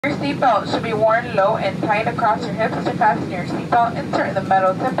Your seatbelt should be worn low and tight across your hips to fasten your seatbelt. Insert the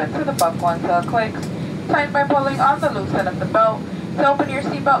metal tip into the buckle until it clicks. Tighten by pulling on the loose end of the belt. To open your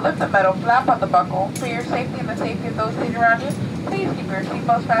seatbelt, lift the metal flap on the buckle. For your safety and the safety of those seated around you, please keep your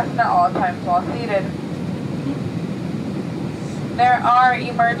seatbelts fastened at all times while seated. There are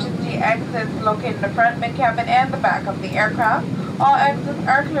emergency exits located in the front, mid-cabin, and the back of the aircraft. All exits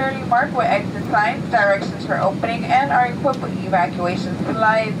are clearly marked with exit signs, directions for opening, and are equipped with evacuation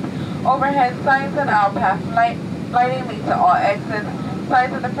slides. Overhead signs and aisle path lighting lead to all exits.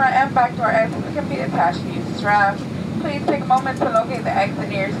 Slides in the front and back door exits can be attached to use straps. Please take a moment to locate the exit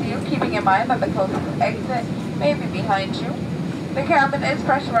nearest you, keeping in mind that the closest exit may be behind you. The cabin is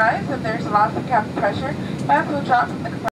pressurized. If there's loss of cabin pressure, masks will drop from the